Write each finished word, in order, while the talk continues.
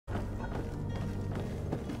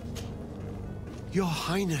Your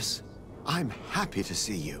Highness, I'm happy to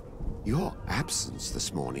see you. Your absence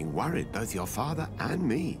this morning worried both your father and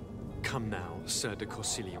me. Come now, Sir de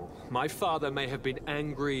Courcillon. My father may have been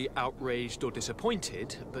angry, outraged, or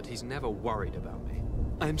disappointed, but he's never worried about me.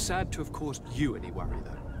 I am sad to have caused you any worry,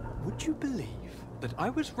 though. Would you believe that I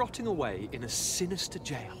was rotting away in a sinister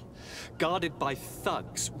jail, guarded by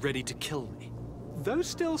thugs ready to kill me? Though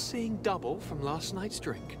still seeing double from last night's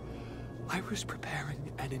drink, I was preparing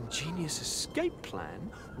an ingenious escape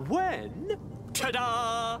plan when...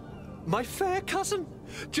 ta-da! My fair cousin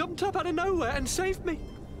jumped up out of nowhere and saved me.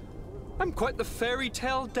 I'm quite the fairy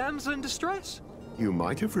tale damsel in distress. You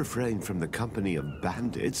might have refrained from the company of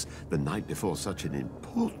bandits the night before such an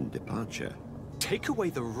important departure. Take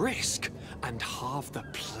away the risk and halve the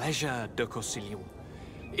pleasure, de Courcillon.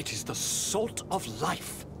 It is the salt of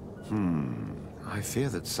life. I fear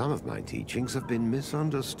that some of my teachings have been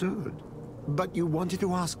misunderstood. But you wanted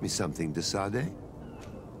to ask me something, de Sade?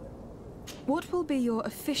 What will be your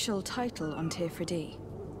official title on Tifredi?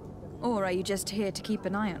 Or are you just here to keep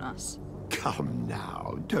an eye on us? Come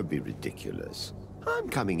now, don't be ridiculous. I'm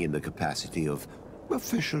coming in the capacity of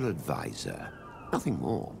official advisor, nothing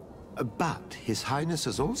more. But His Highness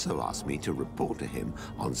has also asked me to report to him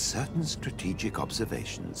on certain strategic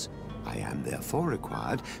observations. I am therefore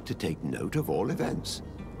required to take note of all events,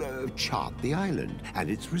 chart the island and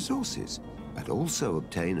its resources, but also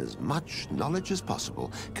obtain as much knowledge as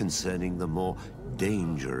possible concerning the more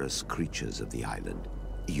dangerous creatures of the island.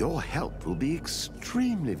 Your help will be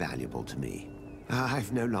extremely valuable to me.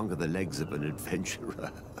 I've no longer the legs of an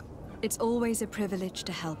adventurer. It's always a privilege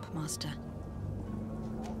to help, Master.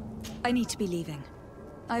 I need to be leaving.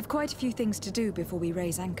 I have quite a few things to do before we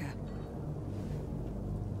raise anchor.